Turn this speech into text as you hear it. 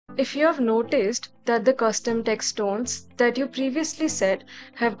If you have noticed that the custom text tones that you previously set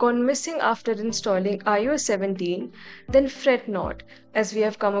have gone missing after installing iOS 17, then fret not, as we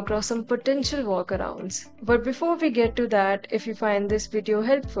have come across some potential workarounds. But before we get to that, if you find this video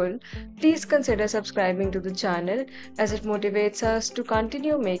helpful, please consider subscribing to the channel as it motivates us to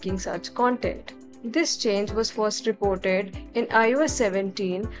continue making such content. This change was first reported in iOS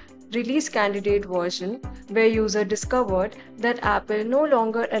 17 release candidate version, where user discovered that Apple no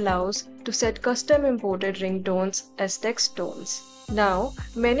longer allows to set custom imported ringtones as text tones. Now,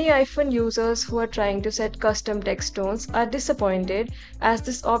 many iPhone users who are trying to set custom text tones are disappointed as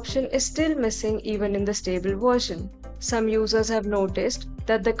this option is still missing even in the stable version. Some users have noticed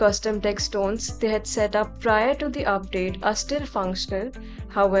that the custom text tones they had set up prior to the update are still functional.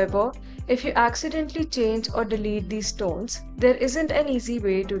 However, if you accidentally change or delete these tones, there isn't an easy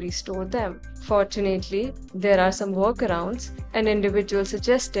way to restore them. Fortunately, there are some workarounds. An individual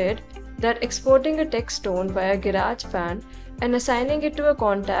suggested that exporting a text tone via GarageBand and assigning it to a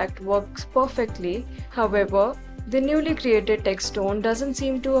contact works perfectly. However, the newly created text tone doesn't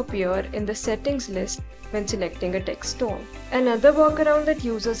seem to appear in the settings list when selecting a text tone. Another workaround that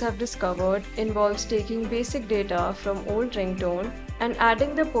users have discovered involves taking basic data from old ringtone and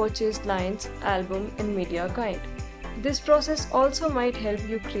adding the purchased lines, album, and media kind. This process also might help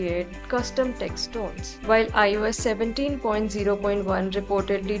you create custom text tones. While iOS 17.0.1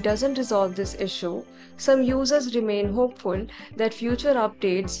 reportedly doesn't resolve this issue, some users remain hopeful that future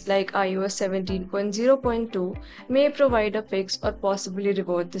updates like iOS 17.0.2 may provide a fix or possibly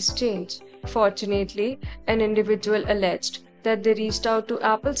revert this change. Fortunately, an individual alleged that they reached out to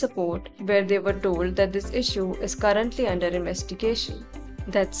Apple support where they were told that this issue is currently under investigation.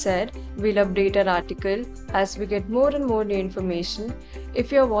 That said, we'll update our article as we get more and more new information.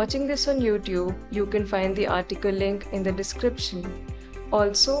 If you're watching this on YouTube, you can find the article link in the description.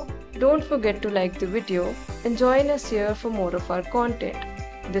 Also, don't forget to like the video and join us here for more of our content.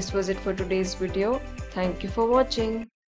 This was it for today's video. Thank you for watching.